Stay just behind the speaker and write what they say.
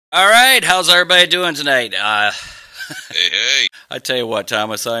All right, how's everybody doing tonight? Hey, hey. I tell you what,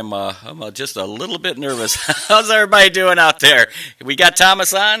 Thomas, I'm just a little bit nervous. How's everybody doing out there? We got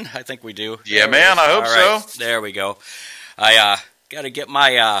Thomas on? I think we do. Yeah, man, I hope All right, so. there we go. I got to get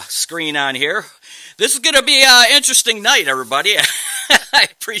my screen on here. This is going to be an interesting night, everybody. I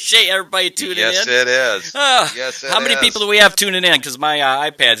appreciate everybody tuning Yes, in. it is. Yes, it How many is. people do we have tuning in? Because my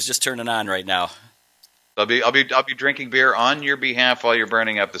iPad's just turning on right now. I'll be drinking beer on your behalf while you're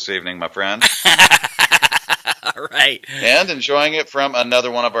burning up this evening, my friend, All right. and enjoying it from another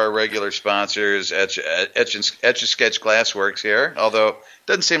one of our regular sponsors, Etch and Sketch Glassworks here. Although it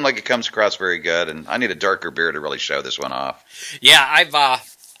doesn't seem like it comes across very good, and I need a darker beer to really show this one off. Yeah, I've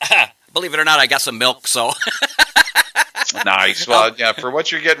believe it or not, I got some milk, so. Nice. Well, yeah, for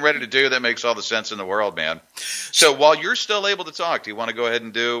what you're getting ready to do, that makes all the sense in the world, man. So while you're still able to talk, do you want to go ahead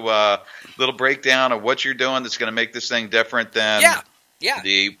and do a little breakdown of what you're doing that's going to make this thing different than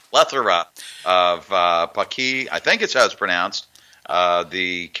the plethora of Paqui, I think it's how it's pronounced,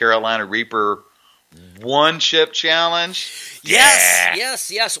 the Carolina Reaper One Chip Challenge?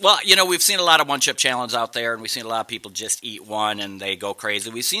 Yes. Well, we've seen a lot of one-chip challenges out there, and we've seen a lot of people just eat one and they go crazy.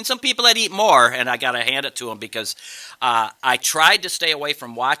 We've seen some people that eat more, and I got to hand it to them because I tried to stay away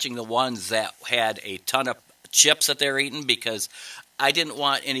from watching the ones that had a ton of chips that they're eating because I didn't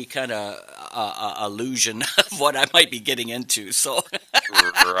want any kind of illusion of what I might be getting into. So,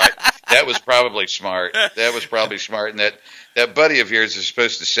 Right. That was probably smart. And that buddy of yours is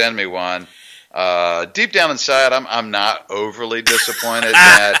supposed to send me one. Deep down inside, I'm not overly disappointed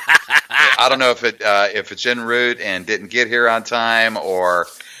that I don't know if it's en route and didn't get here on time, or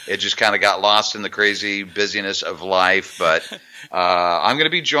it just kind of got lost in the crazy busyness of life. But I'm going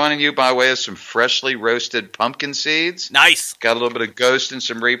to be joining you by way of some freshly roasted pumpkin seeds. Nice. Got a little bit of Ghost and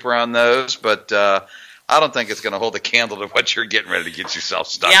some Reaper on those, but I don't think it's going to hold a candle to what you're getting ready to get yourself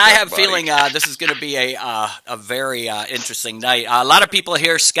stuck. Yeah, I with, have a buddy. feeling this is going to be a very interesting night. A lot of people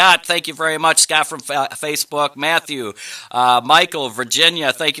here. Scott, thank you very much. Scott from Facebook. Matthew, Michael,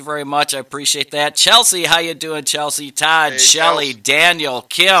 Virginia, thank you very much. I appreciate that. Chelsea, how you doing, Chelsea? Todd, Hey, Shelly, Chelsea.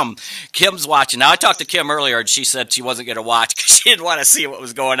 Kim. Kim's watching. Now, I talked to Kim earlier, and she said she wasn't going to watch because she didn't want to see what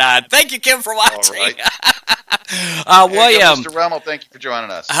was going on. Thank you, Kim, for watching. All right. William. Mr. Rummel, thank you for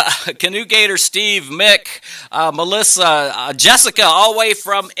joining us. Canoe Gator, Steve, Mick, Melissa, Jessica, all the way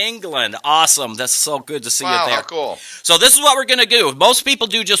from England. Awesome. That's so good to see Wow, you there. how cool. So this is what we're going to do. Most people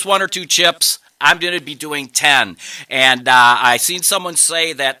do just one or two chips. I'm going to be doing 10. And I seen someone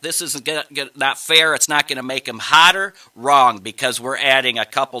say that this isn't not fair. It's not going to make them hotter. Wrong, because we're adding a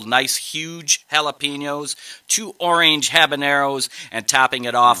couple nice, huge jalapenos, 2 orange habaneros, and topping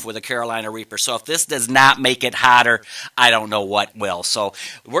it off with a Carolina Reaper. So if this does not make it hotter, I don't know what will. So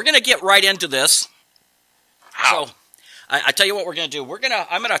we're going to get right into this. How? So I tell you what we're going to do.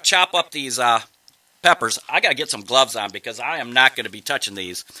 I'm going to chop up these peppers. I got to get some gloves on because I am not going to be touching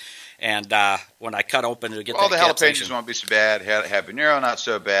these. And when I cut open to get Well, the that jalapenos won't be so bad. Habanero, not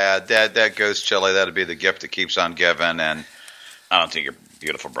so bad. That ghost chili, that'll be the gift that keeps on giving. And I don't think your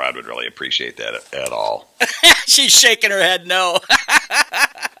beautiful bride would really appreciate that at all. She's shaking her head no.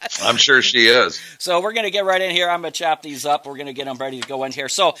 I'm sure she is. So we're going to get right in here. I'm going to chop these up. We're going to get them ready to go in here.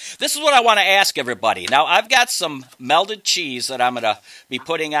 So this is what I want to ask everybody. Now, I've got some melted cheese that I'm going to be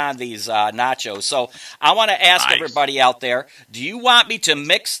putting on these nachos. So I want to ask everybody out there, do you want me to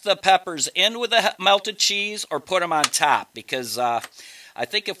mix the peppers in with the melted cheese or put them on top? Because I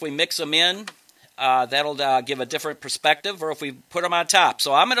think if we mix them in, that'll give a different perspective, or if we put them on top.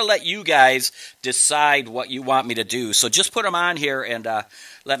 So I'm going to let you guys decide what you want me to do. So just put them on here and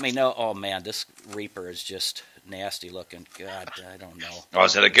let me know. Oh, man, this Reaper is just nasty looking. God, I don't know. Oh,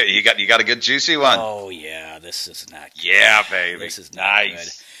 is that a good? You got a good juicy one. Oh, yeah, this is not good. Yeah, baby. This is not good.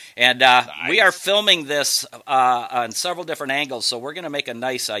 And we are filming this on several different angles, so we're going to make a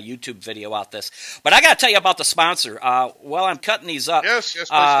nice YouTube video out this. But I got to tell you about the sponsor. While I'm cutting these up, Yes, please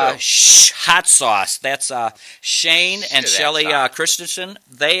do. Hot Sauce. That's Shane and Shit, Shelly that's hot. Christensen.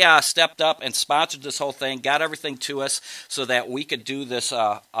 They stepped up and sponsored this whole thing, got everything to us so that we could do this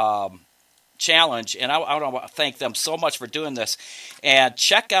challenge, and I want to thank them so much for doing this. And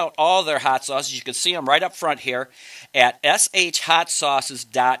check out all their hot sauces. You can see them right up front here at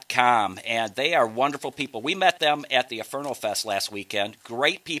shhotsauces.com, and they are wonderful people. We met them at the Inferno Fest last weekend.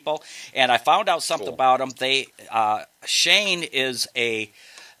 Great people, and I found out something about them. Shane is a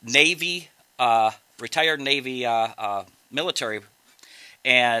Navy, retired Navy military,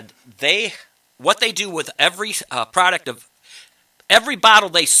 and what they do with every product of every bottle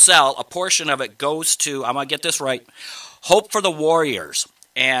they sell, a portion of it goes to, I'm going to get this right, Hope for the Warriors.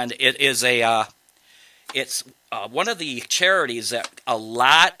 And it is it's one of the charities that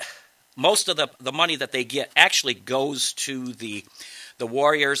most of the money that they get actually goes to the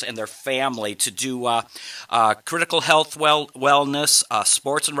Warriors and their family to do critical health wellness,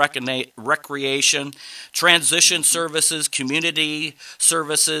 sports and recreation, transition services, community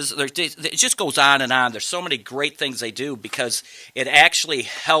services. It just goes on and on. There's so many great things they do because it actually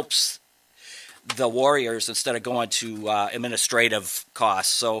helps the Warriors instead of going to administrative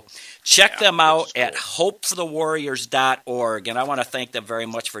costs. So check them out at hopeforthewarriors.org. And I want to thank them very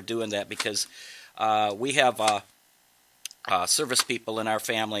much for doing that because we have service people in our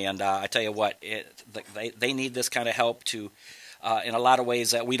family, and I tell you what, they need this kind of help to in a lot of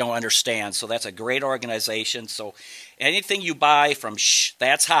ways that we don't understand. So that's a great organization. So anything you buy from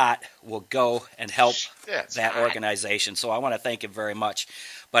That's Hot will go and help that organization. So I want to thank him very much.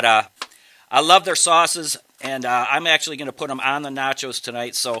 But I love their sauces, and I'm actually going to put them on the nachos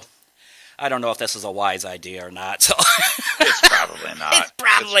tonight. So I don't know if this is a wise idea or not. So it's probably not. It's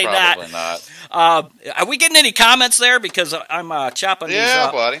probably not. Are we getting any comments there? Because I'm chopping these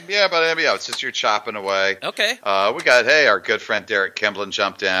up. Yeah, buddy. Yeah, since you're chopping away. Okay. We got, our good friend Derek Kimblin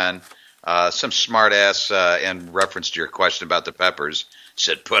jumped in. Some smart ass in reference to your question about the peppers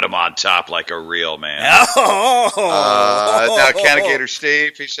said, put them on top like a real man. Now, Cannigator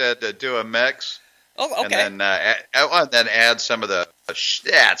Steve, he said, do a mix. Oh, okay. And then add some of the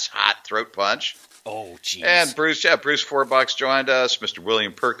That's Hot throat punch. Oh, jeez. And Bruce $4 joined us. Mr.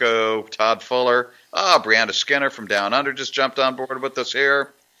 William Perko, Todd Fuller. Brianna Skinner from Down Under just jumped on board with us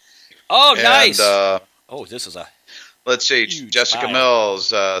here. Oh, nice. This is a let's see. Jessica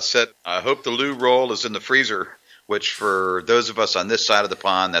Mills said, I hope the loo roll is in the freezer, which for those of us on this side of the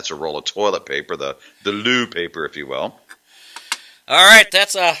pond, that's a roll of toilet paper, the loo paper, if you will. All right,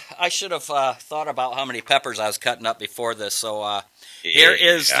 I should have thought about how many peppers I was cutting up before this. So here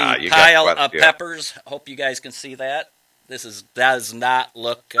is the pile of peppers. Hope you guys can see that. Does not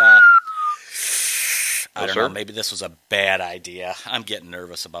look. I don't know. Maybe this was a bad idea. I'm getting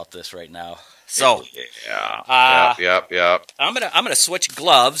nervous about this right now. So yep. I'm gonna switch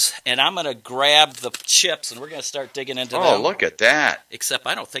gloves and I'm gonna grab the chips and we're gonna start digging into them. Oh, look at that! Except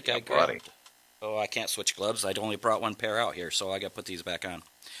I don't think I grabbed. Oh, I can't switch gloves. I only brought one pair out here, so I got to put these back on.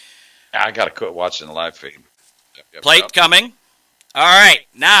 I got to quit watching the live feed. Plate coming. All right,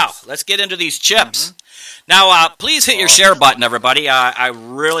 now let's get into these chips. Now, please hit your share button, everybody. I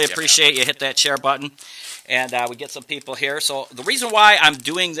really appreciate you hit that share button. And we get some people here. So the reason why I'm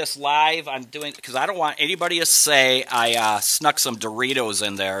doing this live, because I don't want anybody to say I snuck some Doritos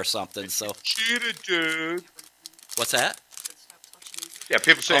in there or something. So cheated, dude. What's that? Yeah,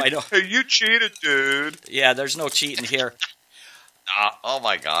 people say, hey, you cheated, dude. Yeah, there's no cheating here. Oh,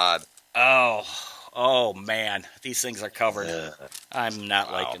 my God. Oh, man. These things are covered. I'm not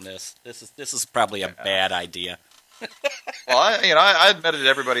liking this. This is probably a bad idea. Well, I admitted to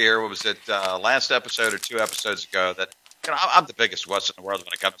everybody here, what was it, last episode or 2 episodes ago, that I'm the biggest wuss in the world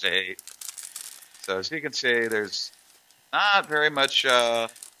when it comes to hate. So as you can see, there's not very much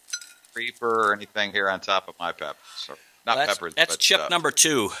creeper or anything here on top of my peppers. So. Peppers. That's chip number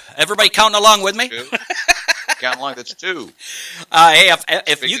 2. Everybody counting along with me? Counting along. That's 2. Hey,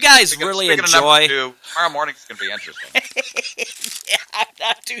 if you guys really enjoy, tomorrow morning's going to be interesting. Yeah, I'm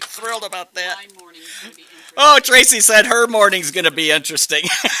not too thrilled about that. My morning's going to be interesting. Oh, Tracy said her morning's going to be interesting.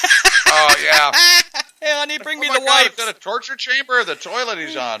 Oh yeah. Hey, honey, bring me the wipes. Is that a torture chamber or the toilet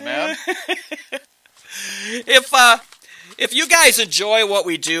he's on, man? If you guys enjoy what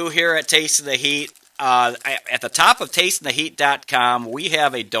we do here at Tasting the Heat. At the top of tastingtheheat.com, we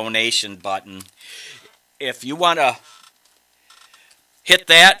have a donation button. If you want to hit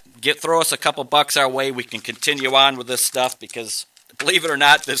that, throw us a couple bucks our way, we can continue on with this stuff because, believe it or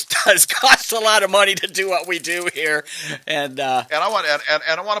not, this does cost a lot of money to do what we do here. And I want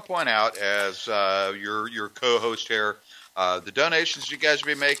to point out, as your co-host here, the donations you guys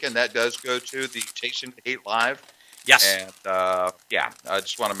will be making, that does go to the Tasting the Heat Live. Yes. And, I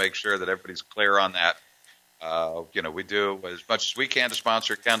just want to make sure that everybody's clear on that. We do as much as we can to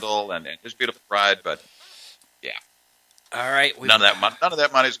sponsor Kendall and his beautiful bride, but, yeah. All right. None of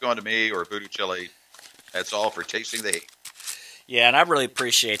that money is going to me or Voodoo Chili. That's all for Tasting the Heat. Yeah, and I really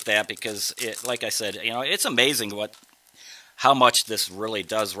appreciate that because, like I said, it's amazing how much this really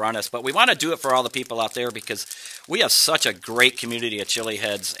does run us. But we want to do it for all the people out there because we have such a great community of chili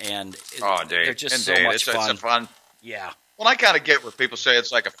heads, and they're just so much fun. It's fun. Yeah. Well, I kind of get where people say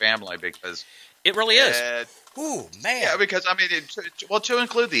it's like a family because it really is. Ooh, man. Yeah, because to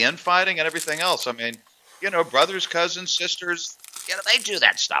include the infighting and everything else. I mean, brothers, cousins, sisters, they do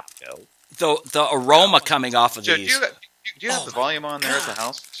that stuff too. The aroma coming off of these. Do you have the volume on there at the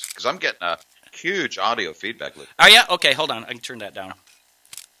house? Because I'm getting a huge audio feedback loop. Oh, yeah? Okay, hold on. I can turn that down.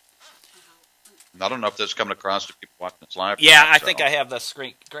 I don't know if that's coming across to people watching this live. Yeah, I think I have the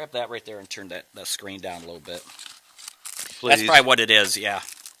screen. Grab that right there and turn the screen down a little bit. Please. That's probably what it is, yeah.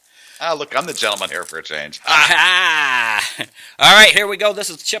 Ah, look, I'm the gentleman here for a change. Aha! All right, here we go. This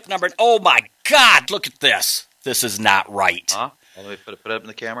is chip number... Oh, my God, look at this. This is not right. Huh? Let me put it up in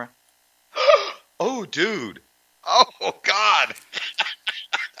the camera. Oh, dude. Oh, God.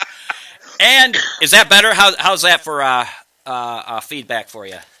 And is that better? How's that for feedback for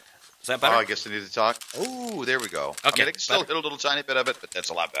you? Is that better? Oh, I guess I need to talk. Oh, there we go. Okay, I mean, I can still hit a little tiny bit of it, but that's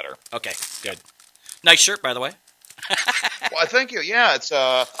a lot better. Okay, good. Nice shirt, by the way. Well, thank you. Yeah, it's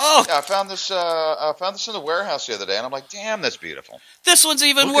yeah, I found this in the warehouse the other day, and I'm like, damn, that's beautiful. This one's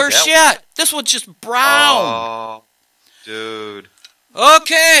even worse yet. This one's just brown. Oh, dude.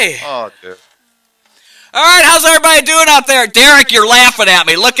 Okay. Oh, dude. All right, how's everybody doing out there? Derek, you're laughing at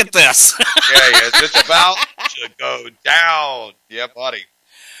me. Look at this. Yeah, it's about to go down. Yeah, buddy.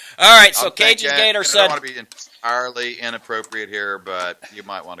 All right, so Cajun Gator said... I don't want to be entirely inappropriate here, but you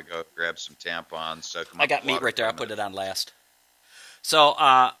might want to go grab some tampons. Soak them up I got with meat water right there. for I'll a put minute. it on last. So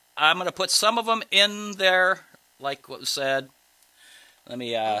I'm going to put some of them in there, like what was said. Let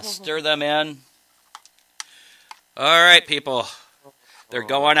me stir them in. All right, people. They're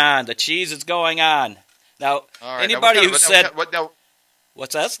going on. The cheese is going on. Now, All right, anybody who said... Now,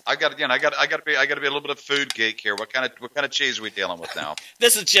 What's that? I got to be a little bit of food geek here. What kind of cheese are we dealing with now?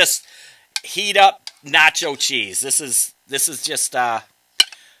 This is just heat up nacho cheese. This is just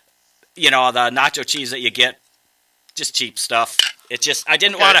you know, the nacho cheese that you get, just cheap stuff. It just I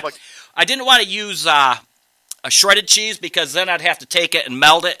didn't want to use a shredded cheese because then I'd have to take it and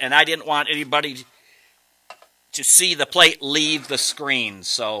melt it, and I didn't want anybody to see the plate leave the screen.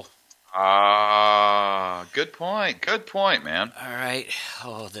 So. Good point. Good point, man. All right.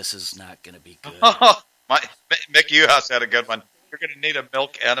 Oh, this is not going to be good. Mickey Uhouse had a good one. You're going to need a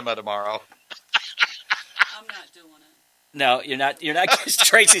milk enema tomorrow. I'm not doing it. No, you're not. You're not.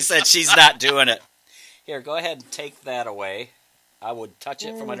 Tracy said she's not doing it. Here, go ahead and take that away. I would touch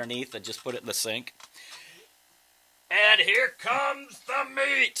it from underneath and just put it in the sink. And here comes the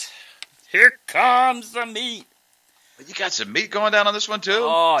meat. Here comes the meat. You got some meat going down on this one too?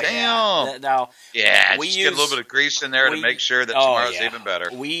 Oh, damn. yeah. Now, yeah, just get a little bit of grease in there to make sure that tomorrow's even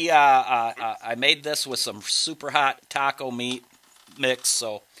better. We I made this with some super hot taco meat mix.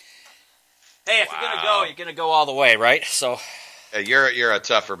 So, hey, if you're gonna go all the way, right? So, yeah, you're a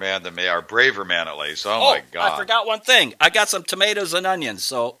tougher man than me, or a braver man at least. Oh my God! I forgot one thing. I got some tomatoes and onions.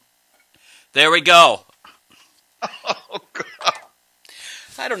 So, there we go. Oh God!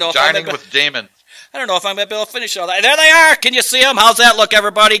 I don't know. Dining with Damon. I don't know if I'm going to be able to finish all that. There they are. Can you see them? How's that look,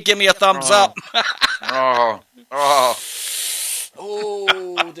 everybody? Give me a thumbs up. Oh,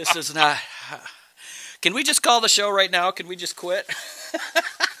 this is not... Can we just call the show right now? Can we just quit?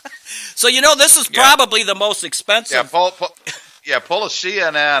 So, you know, this is probably the most expensive... Yeah, pull a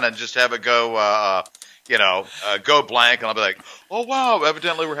CNN and just have it go, go blank. And I'll be like, oh, wow,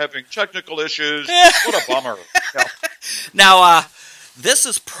 evidently we're having technical issues. What a bummer. Now, this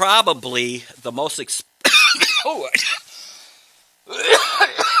is probably the most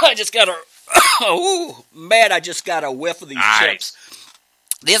I just got a... Oh, man, I just got a whiff of these chips.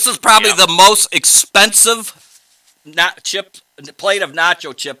 This is probably the most expensive plate of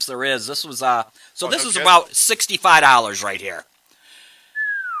nacho chips there is. This was this is about $65 right here.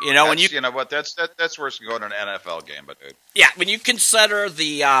 You know, you know what? That's worse than going to an NFL game, but dude. Yeah, when you consider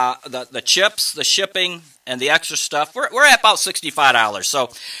the chips, the shipping, and the extra stuff, we're at about $65. So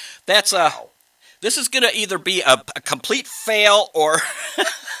that's this is gonna either be a complete fail or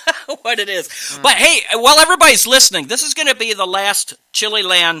what it is. But hey, while everybody's listening, this is gonna be the last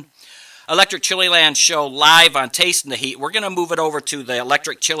Electric Chili Land show live on Tasting the Heat. We're gonna move it over to the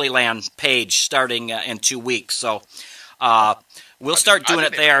Electric Chili Land page starting in 2 weeks. So. We'll start doing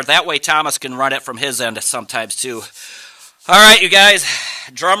it there. That way Thomas can run it from his end sometimes, too. All right, you guys.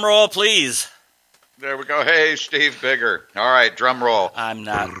 Drum roll, please. There we go. Hey, Steve Bigger. All right, drum roll. I'm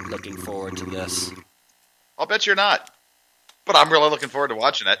not looking forward to this. I'll bet you're not. But I'm really looking forward to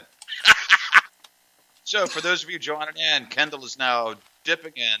watching it. So, for those of you joining in, Kendall is now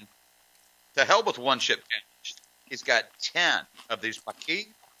dipping in. To hell with one chip challenge. He's got 10 of these Paquis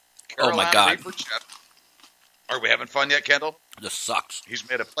Carolina Reaper chips. Are we having fun yet, Kendall? This sucks. He's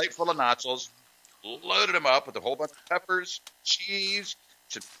made a plate full of nachos, loaded them up with a whole bunch of peppers, cheese,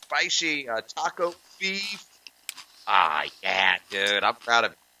 some spicy taco beef. Yeah, dude, I'm proud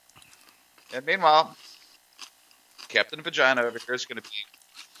of him. And meanwhile, Captain Vagina over here is going to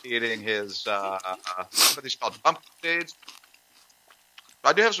be eating his, what are these called, pumpkin seeds?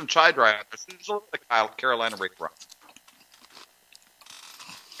 I do have some chai dry out there. So there's a little bit of Carolina Reaper.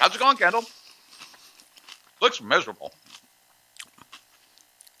 How's it going, Kendall? Looks miserable.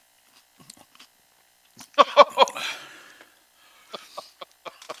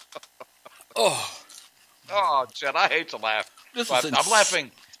 Oh, Chad, I hate to laugh. But I'm laughing.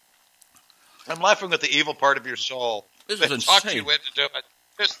 I'm laughing with the evil part of your soul. This that is talked insane. you into doing it.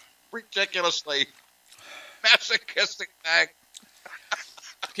 Just ridiculously masochistic thing.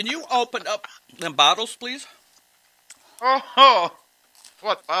 Can you open up them bottles, please? Oh,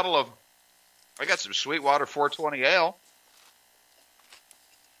 what bottle of? I got some Sweetwater 420 ale.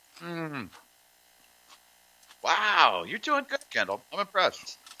 Wow, you're doing good, Kendall. I'm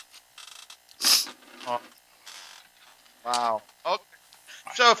impressed. Oh. Wow. Okay.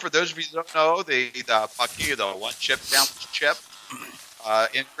 So, for those of you who don't know, the Paki, the one chip challenge chip,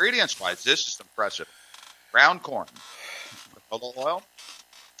 ingredients-wise, this is impressive. Ground corn, canola oil.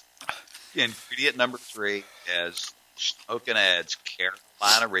 Ingredient number 3 is Smokin' Ed's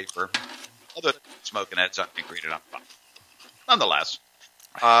Carolina Reaper. Although Smokin' Ed's not an ingredient on top. Nonetheless,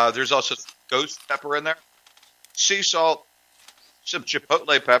 there's also ghost pepper in there, sea salt, some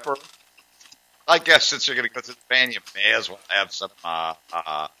chipotle pepper. I guess since you're going to go to the pan, you may as well have some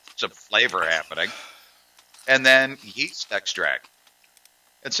flavor happening. And then yeast extract.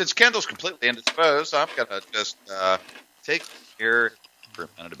 And since Kendall's completely indisposed, I'm going to just take here for a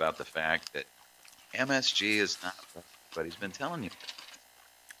minute about the fact that MSG is not what he's been telling you.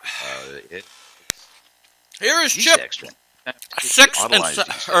 Here is yeast chip extract. 6 and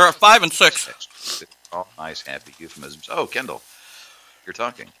or 5 and 6. All nice, happy euphemisms. Oh, Kendall, you're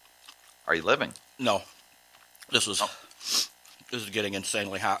talking. Are you living? No, this is getting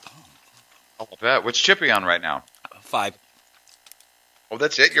insanely hot. Oh, I bet. Which chip are you on right now? 5. Oh,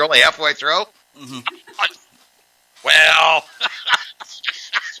 that's it? You're only halfway through? Mm-hmm. Well,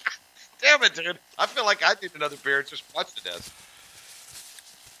 damn it, dude. I feel like I need another beer just watching this.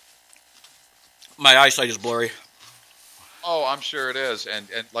 My eyesight is blurry. Oh, I'm sure it is. And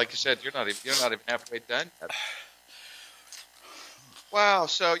like you said, you're not even halfway done yet. Wow.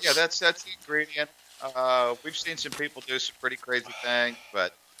 So yeah, that's the ingredient. We've seen some people do some pretty crazy things,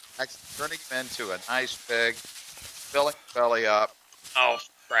 but actually turning them into a nice pig, filling the belly up. Oh,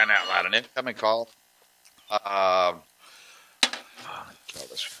 crying out loud! An incoming call. Kill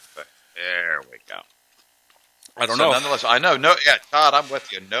this. There we go. I don't know. Nonetheless, I know. No, yeah, Todd, I'm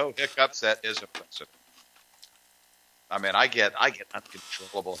with you. No hiccups. That is impressive. I mean, I get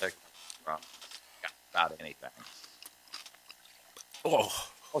uncontrollable hiccups from about anything. Oh,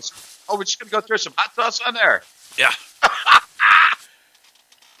 we're just gonna go through some hot sauce on there. yeah.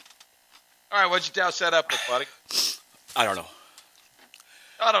 All right, what'd you douse that up with, buddy? I don't know.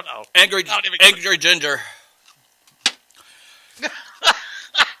 I don't know. Angry ginger.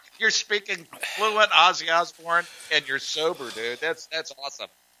 You're speaking fluent Ozzy Osbourne, and you're sober, dude. That's awesome.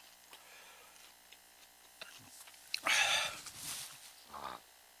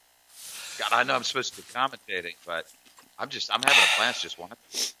 God, I know I'm supposed to be commentating, but I'm having a blast just watching.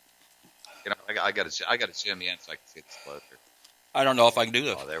 You know, I got to see in the end so I can see the disclosure. I don't know if I can do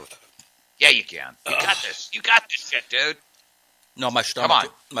this. Oh, there we go. Yeah, you can. You got this. You got this shit, dude. No, my stomach. Come on.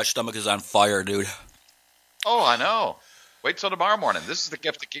 My stomach is on fire, dude. Oh, I know. Wait till tomorrow morning. This is the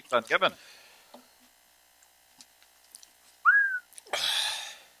gift that keeps on giving.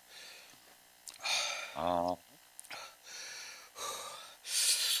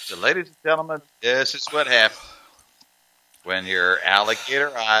 So, ladies and gentlemen, this is what happens when your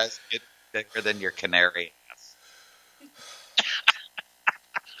alligator eyes get bigger than your canary ass.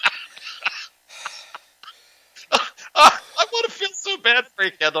 I want to feel so bad for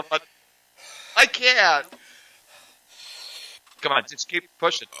you, Kendall, but I can't. Come on, just keep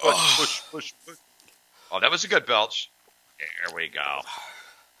pushing. Push. Oh, that was a good belch. There we go.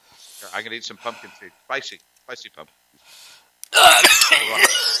 Here, I'm going to eat some pumpkin seed. Spicy pumpkin seed.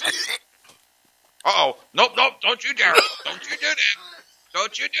 Uh-oh. Nope. Don't you dare. Don't you do that.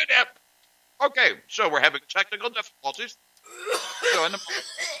 Don't you do that. Okay, so we're having technical difficulties. So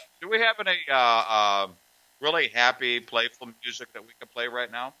do we have any really happy, playful music that we can play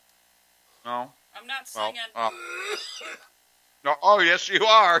right now? No? I'm not singing. No. Oh, yes, you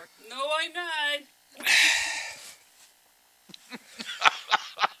are. No, I'm not.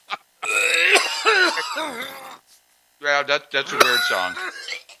 Yeah, that's a weird song.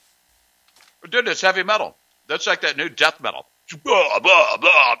 Dude, it's heavy metal. That's like that new death metal.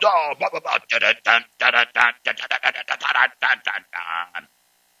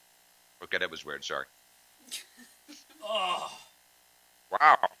 Okay, that was weird. Sorry. Oh.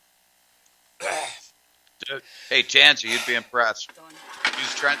 Wow. Dude. Hey, Tansy, you'd be impressed. Done.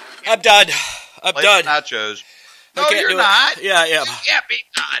 He's trying. I'm done. I'm done. Nachos. I No, can't you're do it. not. Yeah, I am. You can't be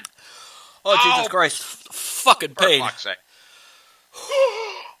done. Oh, Jesus Oh. Christ. Fucking For pain. fuck's sake.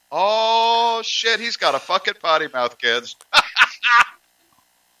 Oh, shit. He's got a fucking potty mouth, kids.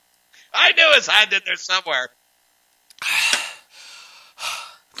 I knew his hand in there somewhere.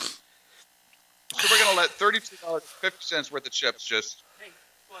 So we're going to let $32.50 worth of chips just... Hey,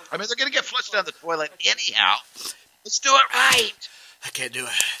 well, I mean, they're going to get flushed down the toilet anyhow. Let's do it right. I can't do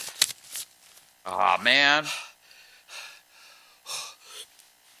it. Oh, man.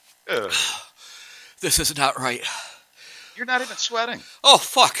 Ugh. This is not right. You're not even sweating. Oh,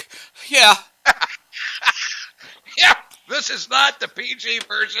 fuck. Yeah. Yeah, this is not the PG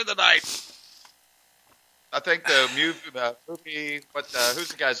version of the night. I think the movie, who's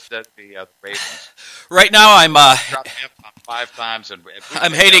the guys that the Ravens? Right now, I'm Dropped the F-bomb 5 times. And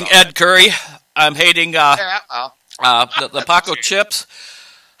I'm hating Ed Curry. I'm hating Yeah, well, the Paco chips.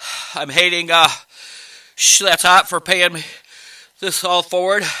 I'm hating That's Hot for paying me this all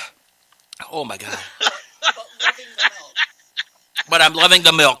forward. Oh, my God. but loving the milk. But I'm loving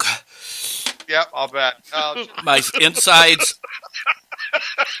the milk. yep, I'll bet. My insides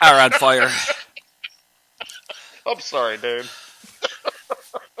are on fire. I'm sorry, dude. Wait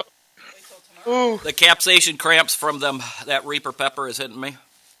till tomorrow. Ooh. The capsaicin cramps from that Reaper pepper is hitting me.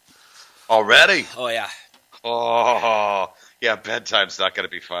 Already? Oh, yeah. Oh, yeah, bedtime's not going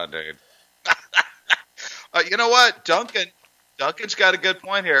to be fun, dude. You know what? Duncan's got a good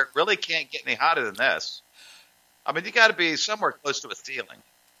point here. It really can't get any hotter than this. I mean, you got to be somewhere close to a ceiling.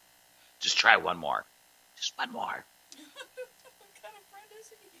 Just try one more. Just one more. What kind of friend is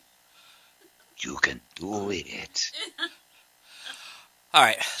he? You can do it. All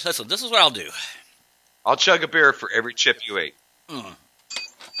right. Listen, this is what I'll do. I'll chug a beer for every chip you ate.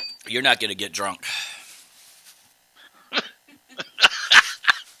 You're not going to get drunk.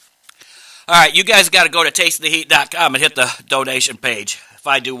 All right, you guys got to go to tastetheheat.com and hit the donation page if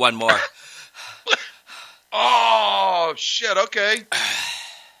I do one more. Oh, shit, okay.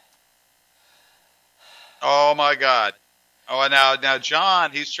 Oh, my God. Oh, now,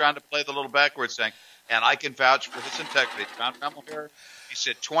 John, he's trying to play the little backwards thing, and I can vouch for his integrity. John Rummel here, he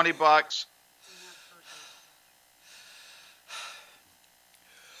said $20.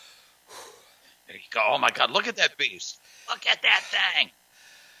 There you go. Oh, my God, look at that beast. Look at that thing.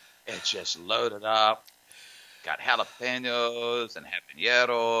 It's just loaded up. Got jalapenos and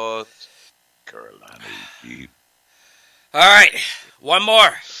habaneros. Carolina beef. All right, one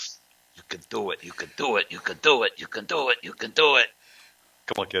more. You can do it. You can do it. You can do it. You can do it. You can do it.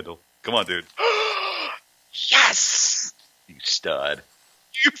 Come on, Kendall. Come on, dude. Yes! You stud.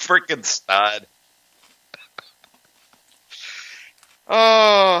 You freaking stud.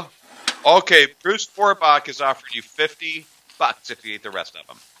 Oh. Okay, Bruce Forbach is offering you $50 if you eat the rest of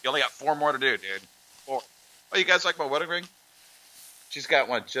them. You only got 4 more to do, dude. 4. Oh, you guys like my wedding ring? She's got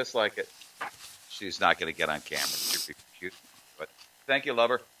one just like it. She's not going to get on camera. She'd be cute. But thank you,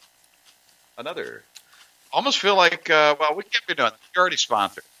 lover. Another. Almost feel like, well, we can't be doing it. You're already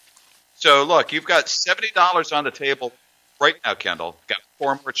sponsored. So, look, you've got $70 on the table right now, Kendall. Got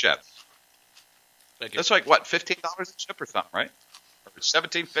 4 more chips. Thank you. That's like, what, $15 a chip or something, right? Or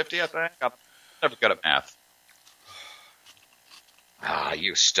 $17.50, I think. I'm never good at math. Ah,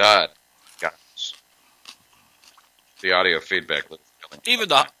 you stud. Guys. The audio feedback looks Even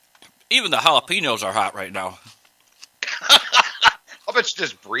the jalapenos are hot right now. I bet you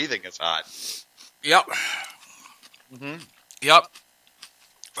just breathing is hot. Yep. Mm-hmm. Yep.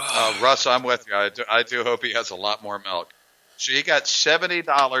 Russ, I'm with you. I do hope he has a lot more milk. So you got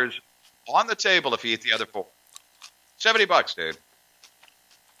 $70 on the table if you eat the other 4. $70, dude.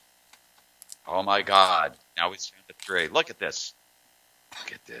 Oh my God! Now we stand at 3. Look at this.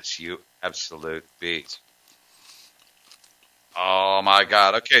 Look at this, you absolute beast. Oh my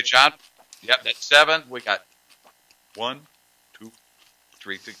God! Okay, John. Yep, that's 7. We got 1, 2,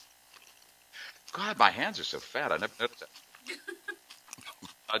 3. God, my hands are so fat. I never noticed that.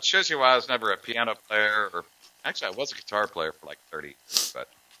 It shows you why I was never a piano player, or actually, I was a guitar player for like 30 years, but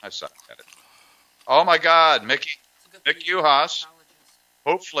I sucked at it. Oh my God, Mickey Uhas. Colleges.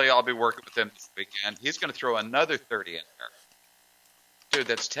 Hopefully, I'll be working with him this weekend. He's going to throw another 30 in there. Dude,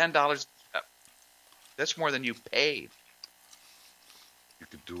 that's $10. That's more than you paid. You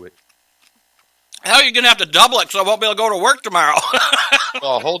can do it. Hell, you're going to have to double it, so I won't be able to go to work tomorrow.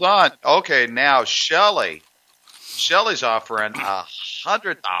 Well, hold on. Okay, now Shelly's offering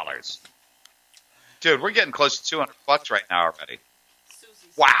 $100. Dude, we're getting close to $200 right now already.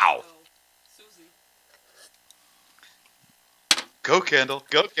 Susie. Wow. Susie. Go, Kendall.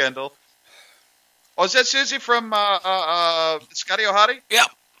 Go, Kendall. Oh, is that Susie from Scotty O'Hotty? Yep.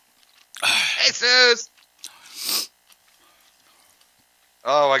 Hey, Suze.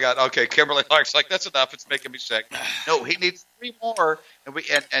 Oh my God. Okay, Kimberly Clark's like, that's enough. It's making me sick. No, he needs 3 more,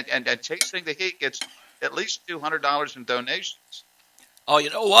 and Tasting the Heat gets at least $200 in donations. Oh, you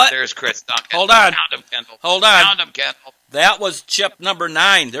know what? There's Chris Duncan. Hold on. Found him, Kendall. Hold on. Found him, Kendall. That was chip number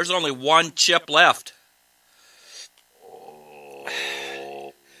 9. There's only 1 chip left.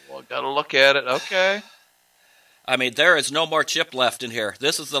 Oh, well, gotta look at it. Okay. I mean, there is no more chip left in here.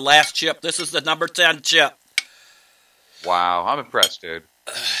 This is the last chip. This is the number 10 chip. Wow, I'm impressed, dude.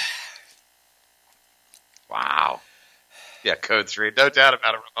 Wow. Yeah, code 3. No doubt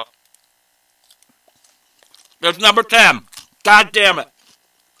about it, Ramon. There's number 10. God damn it.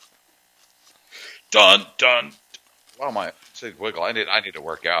 Dun, dun. Wow, my wiggle. I need to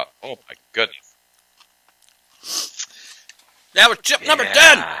work out. Oh, my goodness. That was chip number 10.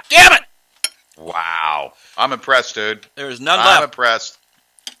 Yeah. Damn it. Wow. I'm impressed, dude. There's none I'm left. impressed.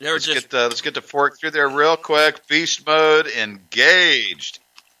 Let's Let's get the fork through there real quick. Beast mode engaged.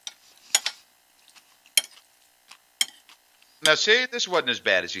 Now, see, this wasn't as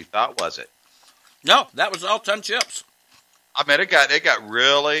bad as you thought, was it? No, that was all 10 chips. I mean, it got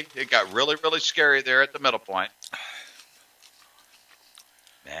really scary there at the middle point.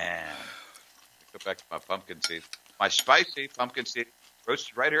 Man, go back to my pumpkin seed, my spicy pumpkin seed,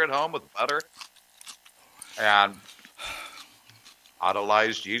 roasted right here at home with butter and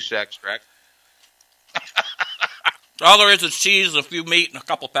autolyzed yeast extract. All there is cheese, a few meat, and a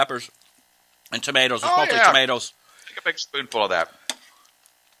couple peppers, and tomatoes, mostly tomatoes. Take a big spoonful of that.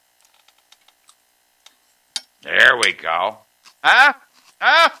 There we go. Huh?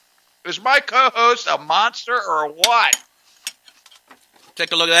 Huh? Is my co-host a monster or what?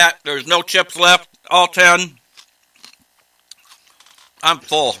 Take a look at that. There's no chips left. All 10. I'm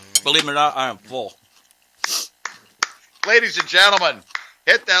full. Believe it or not, I am full. Ladies and gentlemen,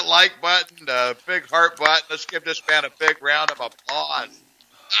 hit that like button, the big heart button. Let's give this man a big round of applause.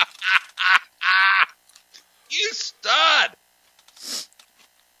 You stud.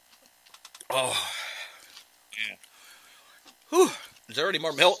 Oh. Yeah. Whew. Is there any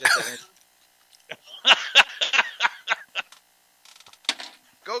more milk?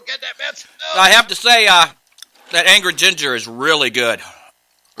 Go get that man some milk. I have to say, that Angry Ginger is really good.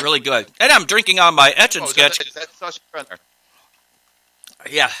 Really good. And I'm drinking on my etching sketch. Is that sauce in there?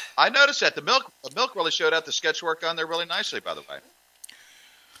 Yeah. I noticed that. The milk really showed out the sketch work on there really nicely, by the way.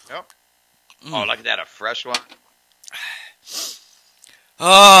 Yep. Oh, look at that. A fresh one.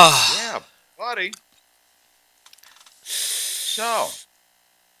 Oh. Yeah, buddy. So,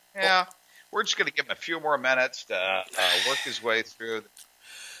 yeah, we're just going to give him a few more minutes to work his way through.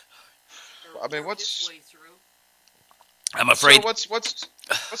 I mean, I'm afraid. So what's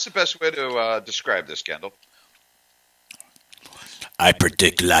the best way to describe this, Kendall? I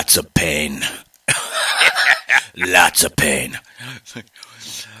predict lots of pain. Lots of pain.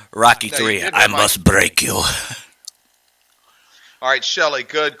 Rocky 3, I must break you. All right, Shelley,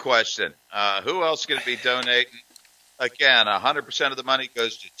 good question. Who else is going to be donating? Again, 100% of the money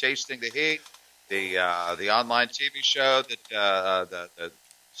goes to Tasting the Heat, the online TV show that the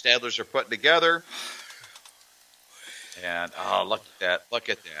Stadlers are putting together. And, oh, look at that. Look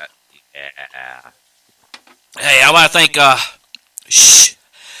at that. Yeah. Hey, I want to thank,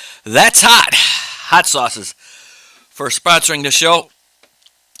 That's Hot Sauces, for sponsoring the show.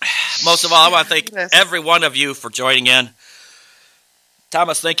 Most of all, I want to thank every one of you for joining in.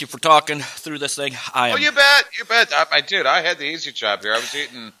 Thomas, thank you for talking through this thing. Oh, you bet. I had the easy job here. I was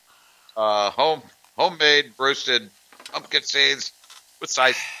eating homemade roasted pumpkin seeds with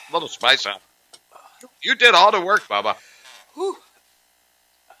a little spice on. You did all the work, Bubba. Whew.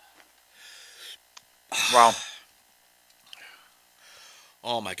 Wow.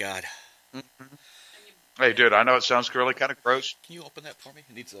 Oh, my God. Mm-hmm. Hey, dude, I know it sounds really kind of gross. Can you open that for me?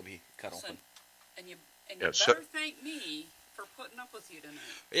 It needs to be cut open. And you better thank me for putting up with you tonight.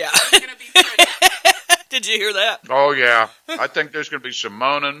 Yeah. It's going to be pretty. Did you hear that? Oh, yeah. I think there's going to be some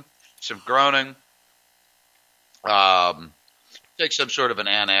moaning, some groaning. Take some sort of an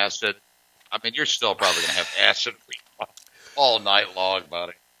antacid. I mean, you're still probably going to have acid all night long,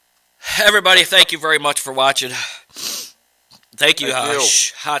 buddy. Everybody, thank you very much for watching. Thank you,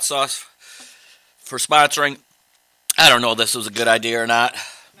 Hot Sauce, for sponsoring. I don't know if this was a good idea or not.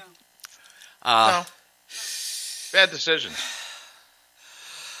 No. No. Bad decisions.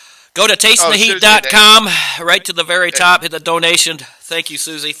 Go to tastingtheheat.com, right to the very top, hit the donation. Thank you,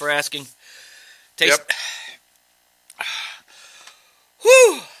 Susie, for asking. Yep.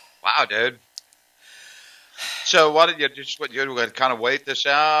 Whew. Wow, dude. So why did you just kind of wait this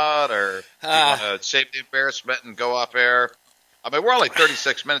out, or you want to save the embarrassment and go off air? I mean, we're only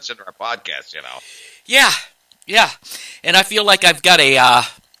 36 minutes into our podcast, you know. Yeah, and I feel like I've got a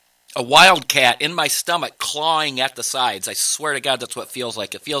wildcat in my stomach clawing at the sides. I swear to God, that's what it feels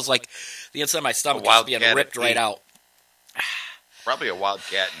like. It feels like the inside of my stomach is being ripped right out. Probably a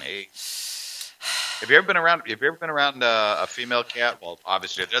wildcat in heat. Have you ever been around a female cat? Well,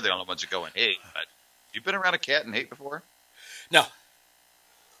 obviously they're the only ones that go in heat. But you've been around a cat in heat before? No.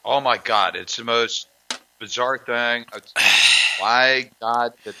 Oh my God! It's the most bizarre thing. Why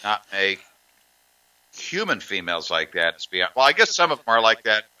God did not make human females like that? Well, I guess some of them are like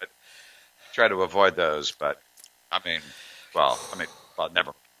that, but try to avoid those. But well,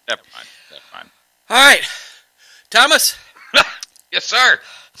 never mind. All right, Thomas. Yes, sir.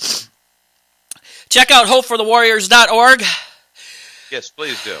 Check out hopeforthewarriors.org. Yes,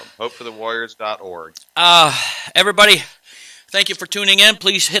 please do. hopeforthewarriors.org. Everybody, thank you for tuning in.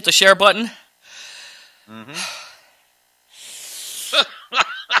 Please hit the share button. Mm-hmm.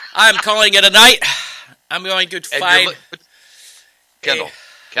 I'm calling it a night. I'm going to find...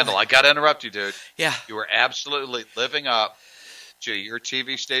 Kendall, I got to interrupt you, dude. Yeah. You were absolutely living up to your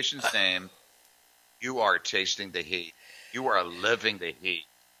TV station's name. You are tasting the heat. You are living the heat.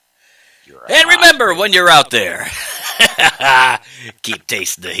 And remember, when you're out there, keep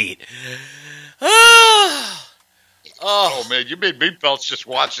tasting the heat. Oh, man, you made me belts just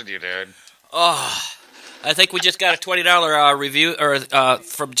watching you, dude. Oh, I think we just got a $20 review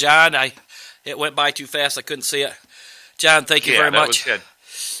from John. It went by too fast. I couldn't see it. John, thank you very much. Was good.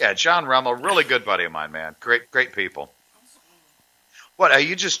 Yeah, John Rummel, really good buddy of mine, man. Great people. What, are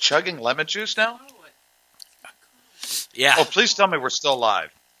you just chugging lemon juice now? Yeah. Oh, please tell me we're still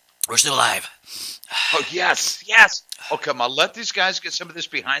live. We're still live. Oh, yes. Oh, come on. Let these guys get some of this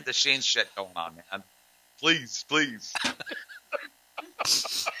behind-the-scenes shit going on, man. Please.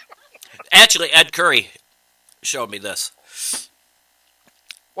 Actually, Ed Curry showed me this.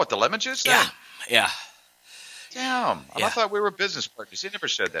 What, the lemon juice thing? Yeah. Damn. Yeah. I thought we were business partners. He never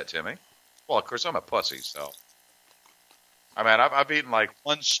said that to me. Well, of course, I'm a pussy, so. I mean, I've eaten like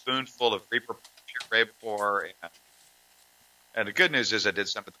one spoonful of Reaper puree before, and the good news is I did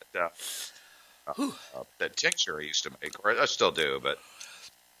some of that tincture I used to make, or I still do, but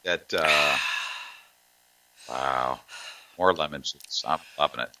that, wow, more lemon juice. I'm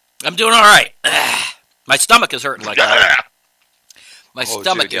loving it. I'm doing all right. My stomach is hurting like that. My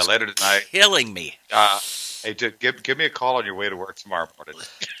stomach is later tonight, killing me. Hey, dude, give me a call on your way to work tomorrow morning.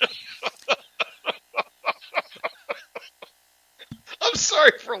 I'm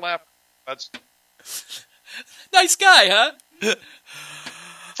sorry for laughing. That's nice guy, huh?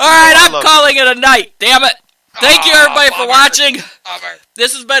 All right, I'm calling it a night. Damn it. Thank you, everybody, for watching.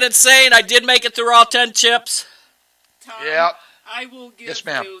 This has been insane. I did make it through all 10 chips. Tom, Yep. I will give Yes,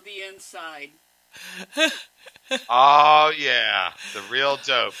 ma'am. you the inside. Oh, yeah. The real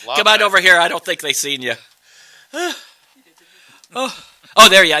dope. Love Come on that. over here. I don't think they seen you. Oh,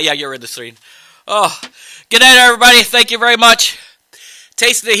 there, yeah, you're in the screen. Oh, good night, everybody. Thank you very much.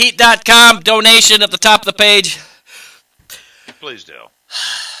 TasteOfTheHeat.com, donation at the top of the page. Please do.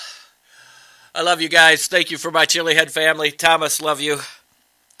 I love you guys. Thank you for my Chili Head family. Thomas, love you.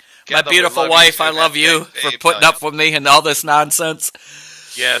 Kendall, My beautiful we love wife, you too, I love man. you for putting up with me and all this nonsense.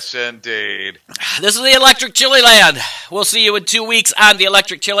 Yes, indeed. This is the Electric Chili Land. We'll see you in 2 weeks on the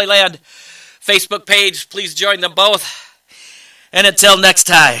Electric Chili Land Facebook page. Please join them both. And until next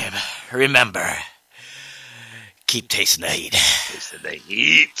time, remember, keep tasting the heat. Tasting the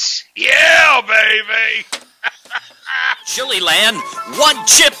heat. Yeah, baby. Chili Land, one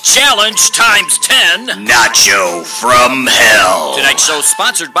chip challenge times 10. Nacho from hell. Tonight's show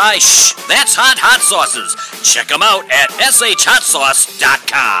sponsored by That's Hot Sauces. Check them out at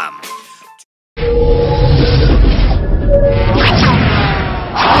shhotsauce.com.